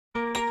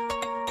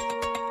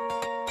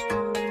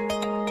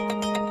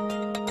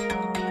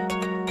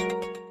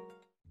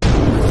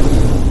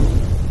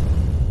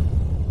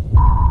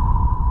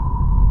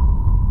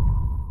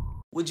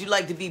you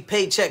like to be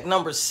paycheck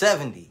number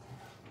 70?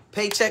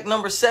 Paycheck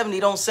number 70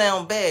 don't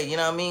sound bad, you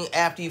know what I mean?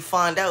 After you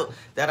find out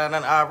that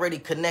I already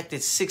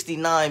connected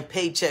 69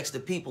 paychecks to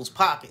people's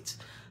pockets.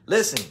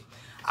 Listen,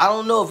 I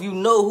don't know if you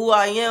know who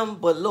I am,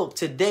 but look,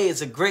 today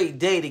is a great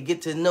day to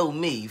get to know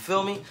me. You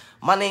feel me?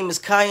 My name is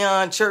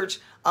Kion Church.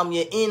 I'm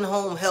your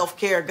in-home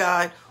healthcare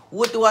guy.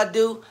 What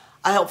do?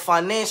 I help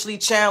financially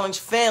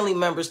challenged family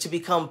members to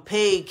become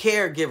paid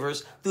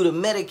caregivers through the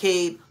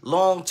Medicaid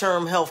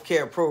long-term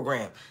healthcare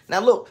program.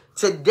 Now, look,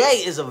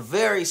 today is a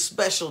very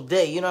special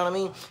day. You know what I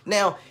mean?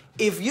 Now,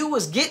 if you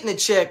was getting a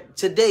check,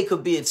 today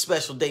could be a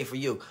special day for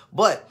you.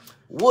 But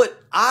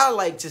what I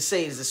like to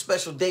say is a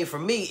special day for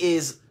me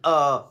is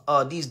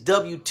these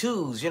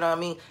W-2s. You know what I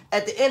mean?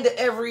 At the end of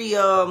every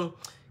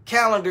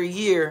calendar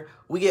year,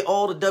 we get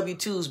all the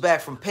W-2s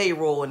back from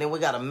payroll, and then we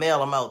got to mail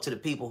them out to the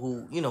people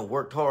who, you know,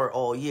 worked hard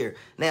all year.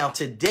 Now,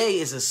 today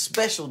is a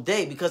special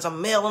day because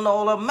I'm mailing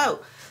all of them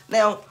out.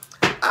 Now,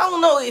 I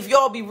don't know if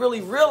y'all be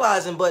really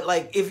realizing, but,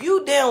 like, if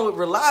you down with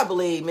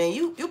Reliable Aid, man,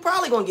 you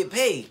probably going to get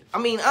paid. I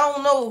mean, I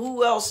don't know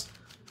who else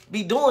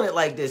be doing it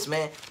like this,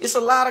 man. It's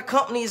a lot of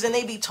companies, and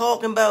they be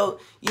talking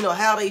about, you know,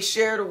 how they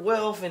share the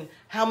wealth and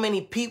how many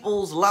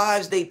people's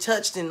lives they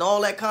touched and all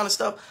that kind of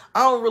stuff.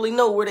 I don't really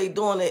know where they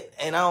doing it,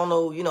 and I don't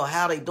know, you know,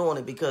 how they doing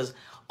it, because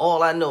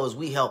all I know is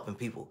we helping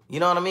people. You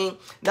know what I mean?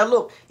 Now,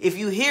 look, if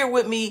you here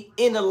with me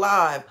in the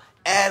live,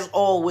 as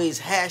always,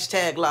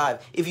 hashtag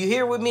live. If you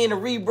here with me in the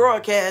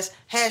rebroadcast,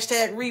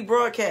 hashtag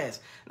rebroadcast.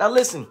 Now,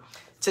 listen,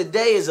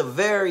 today is a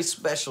very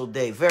special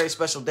day, very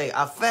special day.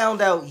 I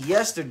found out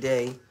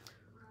yesterday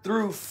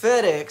through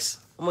FedEx,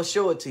 I'm going to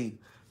show it to you,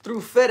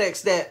 through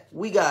FedEx that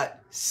we got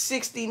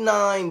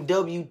 69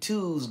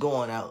 W-2s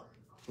going out.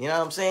 You know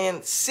what I'm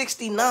saying?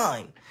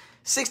 69.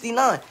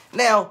 69.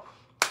 Now,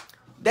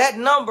 that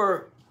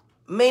number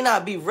may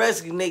not be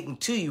resonating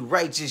to you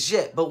right just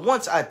yet, but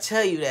once I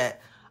tell you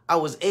that I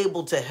was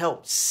able to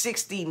help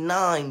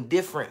 69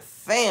 different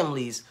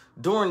families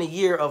during the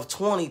year of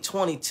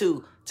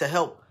 2022 to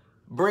help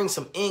bring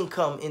some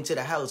income into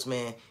the house,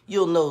 man,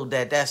 you'll know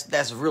that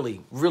that's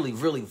really, really,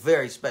 really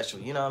very special.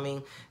 You know what I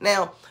mean?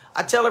 Now,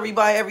 I tell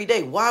everybody every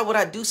day, why would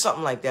I do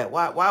something like that?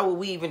 Why would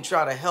we even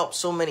try to help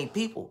so many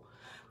people?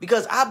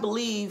 Because I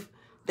believe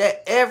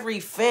that every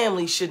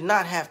family should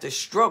not have to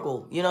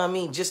struggle, you know what I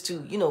mean, just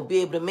to, you know, be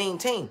able to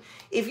maintain.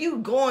 If you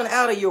going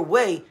out of your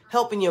way,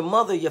 helping your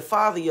mother, your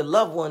father, your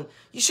loved one,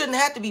 you shouldn't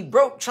have to be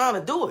broke trying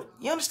to do it.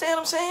 You understand what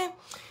I'm saying?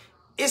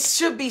 It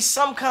should be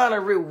some kind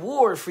of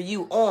reward for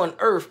you on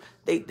earth.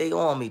 They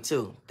on me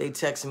too. They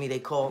texting me, they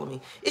calling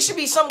me. It should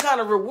be some kind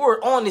of reward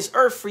on this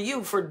earth for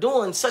you for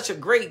doing such a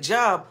great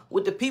job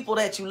with the people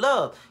that you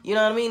love. You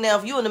know what I mean? Now,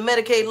 if you in the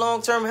Medicaid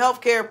long-term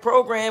healthcare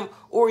program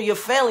or your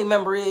family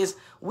member is,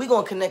 we're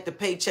going to connect the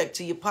paycheck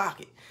to your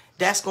pocket.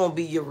 That's going to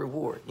be your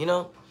reward, you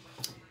know?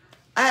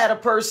 I had a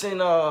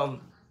person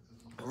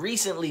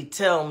recently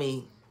tell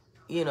me,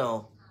 you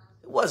know,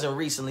 it wasn't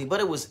recently,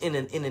 but it was in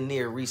the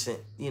near recent,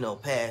 you know,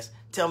 past,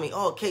 tell me,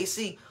 oh,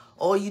 KC,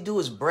 all you do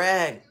is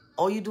brag.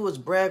 All you do is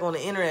brag on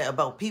the internet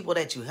about people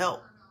that you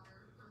help.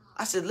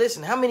 I said,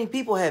 listen, how many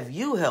people have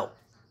you helped?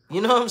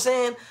 You know what I'm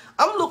saying?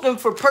 I'm looking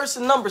for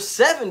person number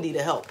 70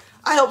 to help.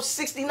 I helped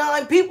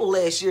 69 people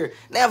last year.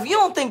 Now, if you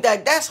don't think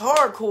that that's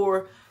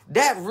hardcore,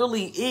 that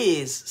really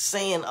is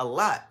saying a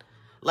lot.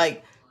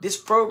 Like, this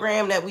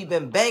program that we've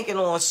been banking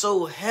on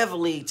so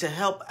heavily to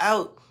help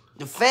out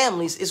the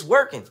families is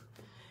working.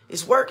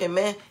 It's working,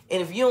 man.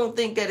 And if you don't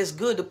think that it's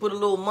good to put a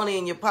little money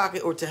in your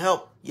pocket or to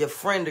help your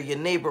friend or your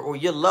neighbor or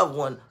your loved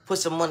one put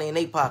some money in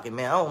their pocket,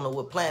 man, I don't know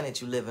what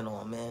planet you living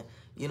on, man.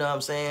 You know what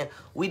I'm saying?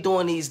 We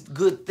doing these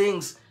good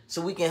things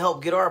so we can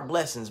help get our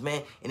blessings,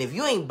 man. And if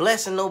you ain't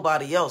blessing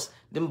nobody else,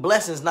 them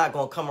blessings not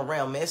going to come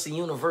around, man. It's a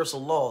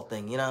universal law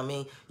thing, you know what I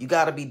mean? You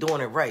got to be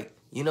doing it right.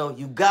 You know,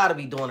 you got to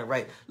be doing it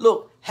right.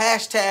 Look,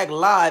 hashtag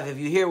live if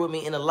you're here with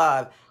me in the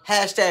live.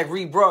 Hashtag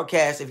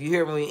rebroadcast if you're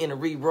here with me in the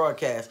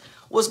rebroadcast.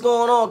 What's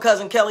going on,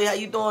 Cousin Kelly? How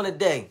you doing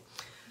today?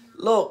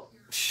 Look,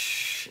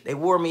 they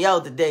wore me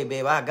out today,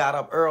 babe. I got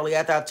up early.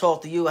 After I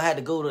talked to you, I had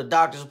to go to the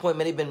doctor's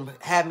appointment. They've been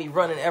having me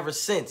running ever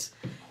since.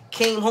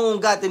 Came home,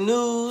 got the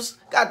news.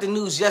 Got the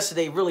news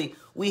yesterday, really.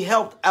 We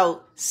helped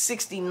out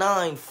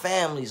 69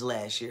 families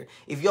last year.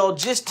 If y'all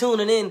just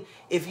tuning in,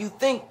 if you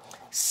think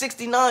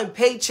 69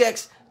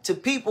 paychecks to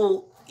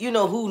people, you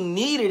know, who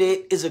needed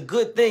it is a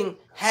good thing,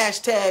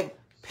 hashtag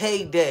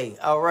payday.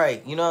 All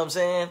right, you know what I'm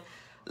saying?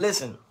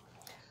 Listen.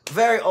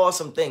 Very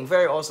awesome thing.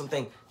 Very awesome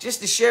thing. Just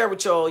to share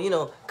with y'all, you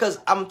know, because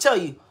I'm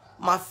telling you,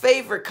 my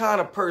favorite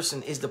kind of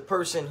person is the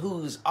person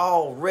who's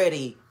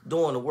already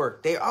doing the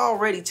work. They're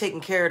already taking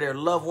care of their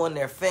loved one,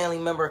 their family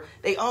member.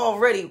 They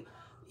already,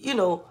 you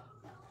know,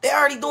 they're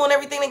already doing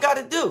everything they got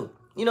to do.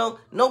 You know,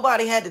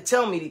 nobody had to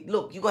tell me,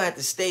 look, you're going to have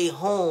to stay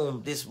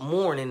home this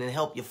morning and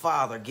help your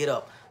father get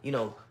up, you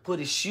know, put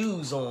his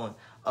shoes on,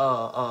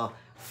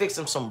 fix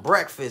them some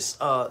breakfast.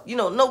 You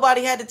know,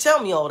 nobody had to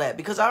tell me all that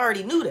because I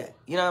already knew that.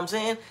 You know what I'm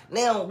saying?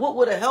 Now, what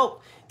would have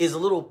helped is a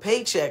little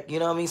paycheck. You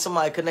know what I mean?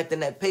 Somebody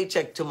connecting that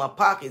paycheck to my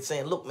pocket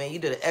saying, look, man, you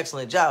did an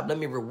excellent job. Let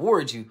me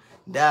reward you.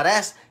 Now,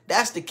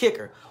 that's the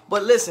kicker.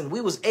 But listen,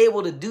 we was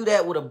able to do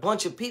that with a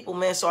bunch of people,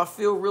 man, so I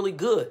feel really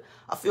good.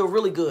 I feel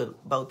really good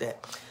about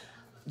that.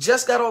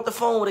 Just got off the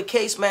phone with a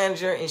case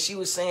manager, and she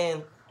was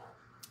saying,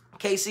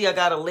 Casey, I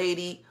got a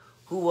lady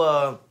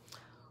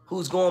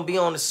who's going to be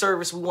on the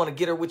service. We want to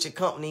get her with your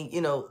company,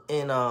 you know,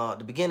 in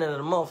the beginning of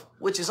the month,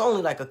 which is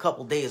only like a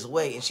couple days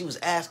away. And she was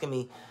asking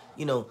me,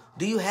 you know,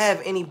 do you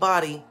have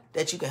anybody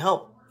that you can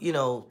help, you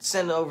know,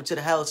 send her over to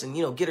the house and,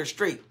 you know, get her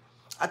straight?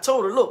 I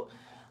told her, look,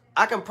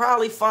 I can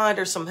probably find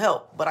her some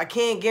help, but I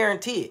can't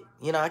guarantee it.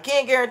 You know, I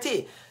can't guarantee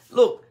it.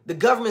 Look, the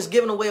government's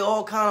giving away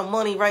all kind of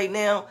money right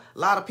now. A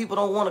lot of people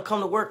don't want to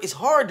come to work. It's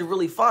hard to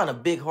really find a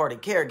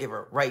big-hearted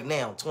caregiver right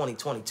now,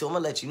 2022. I'm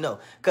going to let you know,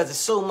 because there's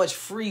so much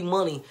free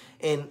money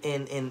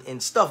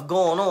and stuff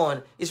going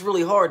on. It's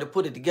really hard to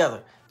put it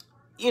together.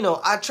 You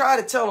know, I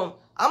try to tell them,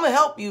 I'm going to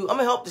help you. I'm going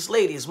to help this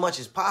lady as much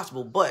as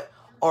possible, but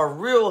our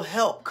real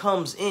help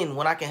comes in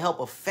when I can help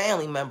a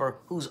family member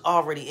who's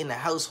already in the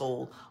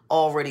household,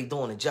 already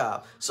doing the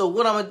job. So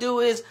what I'm going to do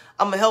is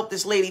I'm going to help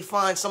this lady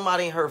find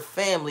somebody in her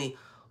family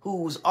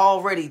who's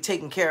already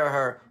taking care of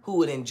her, who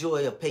would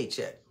enjoy a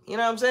paycheck. You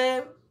know what I'm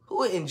saying? Who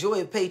would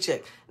enjoy a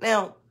paycheck?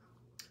 Now,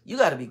 you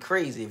got to be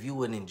crazy if you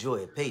wouldn't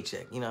enjoy a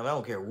paycheck. You know, I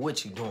don't care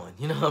what you're doing.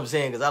 You know what I'm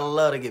saying? Because I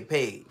love to get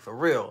paid, for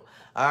real.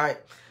 All right?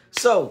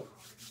 So,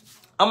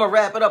 I'm going to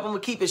wrap it up. I'm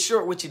going to keep it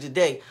short with you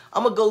today.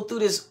 I'm going to go through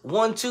this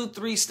 1, 2,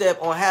 3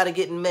 step on how to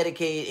get in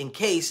Medicaid in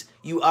case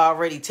you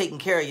already taking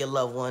care of your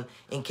loved one,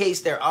 in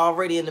case they're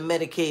already in the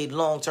Medicaid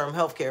long-term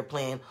health care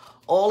plan.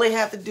 All they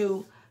have to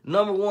do,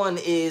 number one,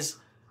 is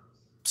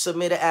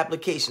submit an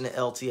application to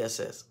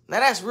LTSS.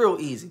 Now, that's real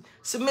easy.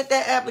 Submit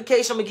that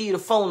application. I'm going to give you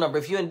the phone number.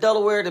 If you're in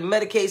Delaware, the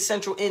Medicaid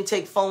Central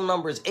Intake phone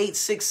number is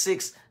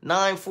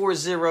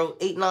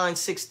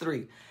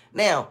 866-940-8963.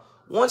 Now,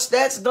 once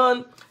that's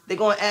done, they're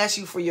going to ask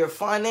you for your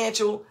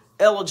financial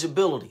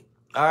eligibility.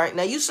 All right?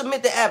 Now, you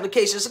submit the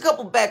application. There's a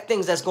couple back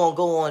things that's going to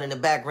go on in the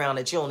background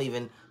that you don't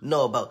even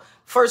know about.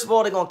 First of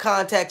all, they're going to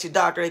contact your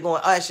doctor. They're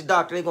going to ask your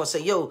doctor. They're going to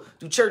say, yo,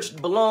 do church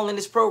belong in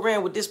this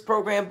program? Would this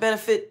program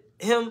benefit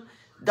him?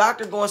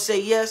 Doctor going to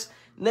say yes.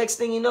 Next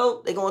thing you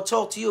know, they're going to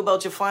talk to you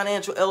about your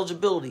financial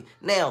eligibility.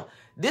 Now,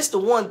 this the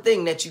one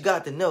thing that you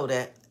got to know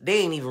that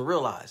they ain't even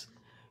realize.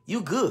 You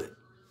good.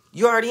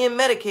 You already in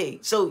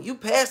Medicaid. So you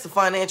passed the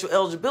financial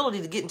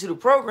eligibility to get into the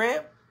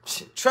program.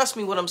 Trust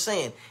me what I'm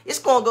saying. It's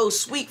going to go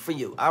sweet for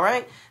you, all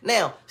right?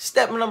 Now,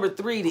 step number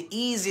 3, the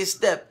easiest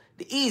step.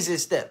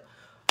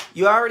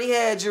 You already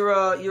had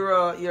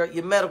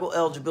your medical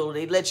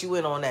eligibility. They let you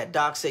in on that.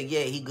 Doc said,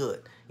 yeah, he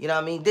good. You know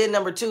what I mean? Then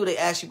number 2, they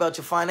ask you about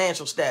your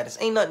financial status.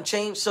 Ain't nothing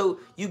changed, so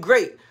you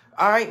great.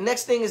 All right,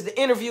 next thing is the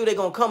interview. They're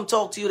going to come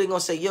talk to you. They're going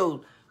to say,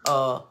 yo,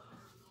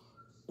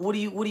 what are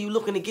you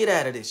looking to get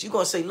out of this? You're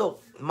going to say,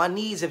 look, my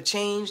needs have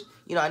changed.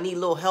 You know, I need a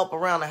little help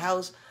around the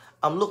house.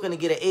 I'm looking to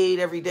get an aid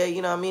every day.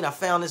 You know what I mean? I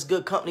found this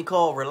good company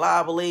called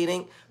Reliable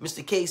Aiding.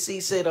 Mr.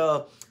 KC said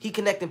he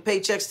connecting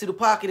paychecks to the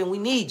pocket, and we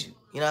need you.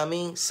 You know what I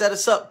mean? Set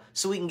us up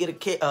so we can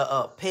get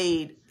a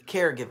paid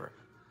caregiver.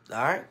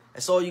 All right?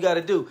 That's all you got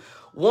to do.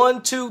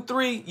 1, 2,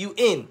 3, you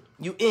in.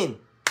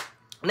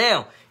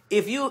 Now,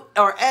 if you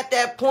are at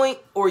that point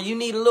or you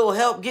need a little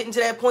help getting to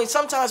that point,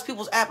 sometimes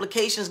people's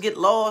applications get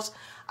lost.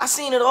 I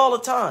seen it all the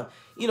time.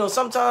 You know,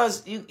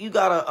 sometimes you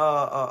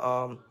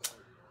got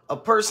a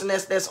person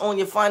that's on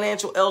your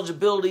financial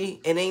eligibility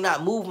and they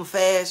not moving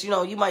fast. You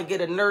know, you might get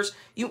a nurse.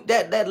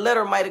 That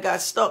letter might have got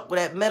stuck, with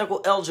that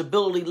medical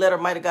eligibility letter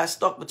might have got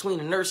stuck between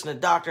the nurse and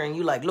the doctor, and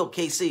you like, look,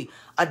 KC,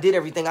 I did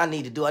everything I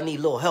need to do. I need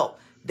a little help.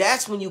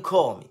 That's when you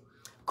call me.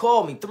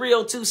 Call me,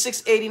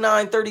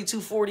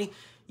 302-689-3240.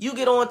 You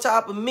get on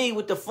top of me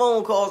with the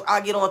phone calls.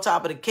 I get on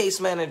top of the case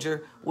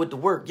manager with the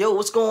work. Yo,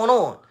 what's going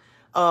on?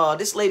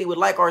 This lady would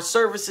like our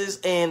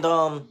services, and,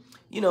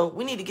 you know,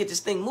 we need to get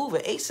this thing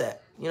moving ASAP.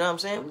 You know what I'm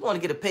saying? We want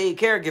to get a paid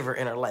caregiver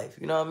in her life.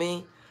 You know what I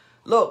mean?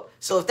 Look,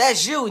 so if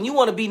that's you and you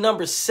want to be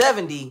number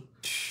 70,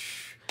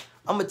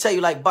 I'm going to tell you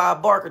like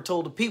Bob Barker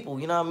told the people,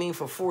 you know what I mean,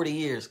 for 40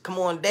 years. Come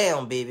on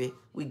down, baby.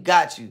 We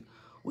got you.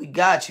 We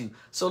got you.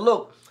 So,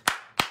 look.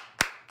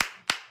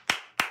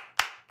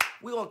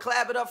 We're going to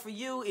clap it up for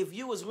you if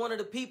you was one of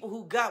the people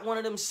who got one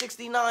of them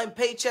 69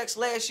 paychecks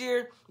last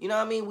year. You know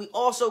what I mean? We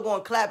also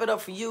going to clap it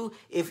up for you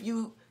if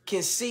you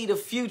can see the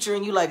future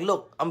and you like,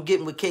 look, I'm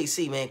getting with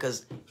KC, man,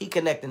 because he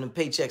connecting them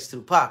paychecks to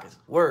the pockets.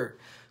 Word.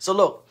 So,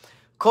 look,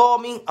 call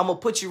me. I'm going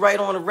to put you right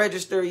on the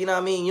register. You know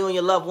what I mean? You and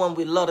your loved one,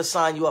 we'd love to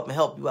sign you up and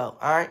help you out.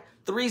 All right?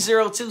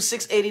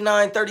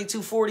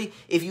 302-689-3240.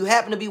 If you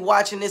happen to be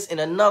watching this in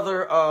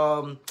another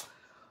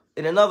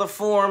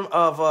form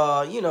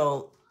of, you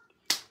know,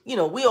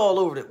 we all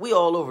over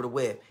the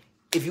web.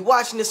 If you're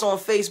watching this on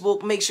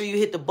Facebook, make sure you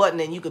hit the button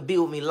and you can be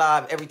with me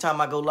live every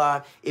time I go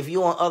live. If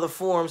you're on other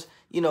forums,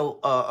 you know,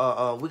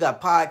 we got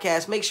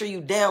podcasts. Make sure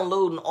you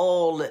downloading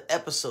all the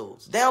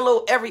episodes.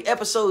 Download every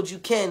episode you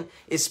can,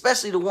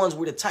 especially the ones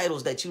with the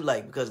titles that you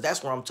like, because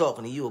that's where I'm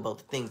talking to you about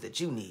the things that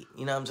you need.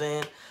 You know what I'm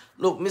saying?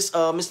 Look, Miss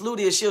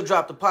Ludia, she'll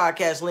drop the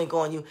podcast link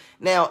on you.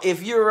 Now,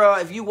 if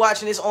you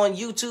watching this on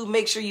YouTube,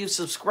 make sure you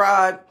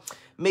subscribe.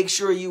 Make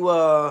sure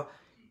you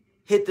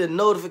hit the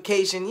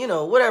notification, you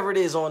know, whatever it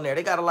is on there.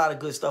 They got a lot of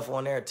good stuff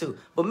on there too.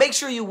 But make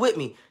sure you with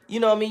me. You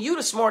know what I mean? You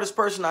the smartest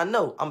person I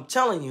know. I'm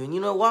telling you. And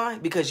you know why?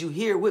 Because you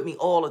here with me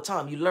all the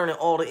time. You learning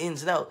all the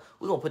ins and outs.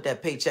 We're going to put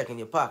that paycheck in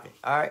your pocket.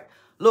 All right?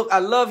 Look, I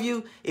love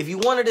you. If you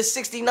one of the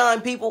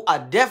 69 people, I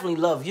definitely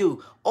love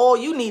you. All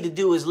you need to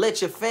do is let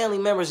your family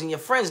members and your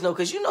friends know,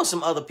 because you know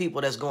some other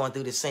people that's going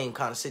through the same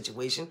kind of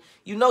situation.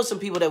 You know some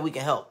people that we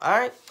can help. All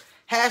right?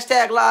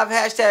 Hashtag live,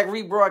 hashtag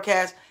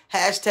rebroadcast.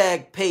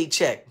 Hashtag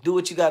paycheck. Do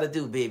what you got to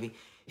do, baby.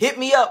 Hit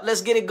me up.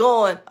 Let's get it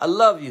going. I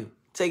love you.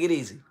 Take it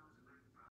easy.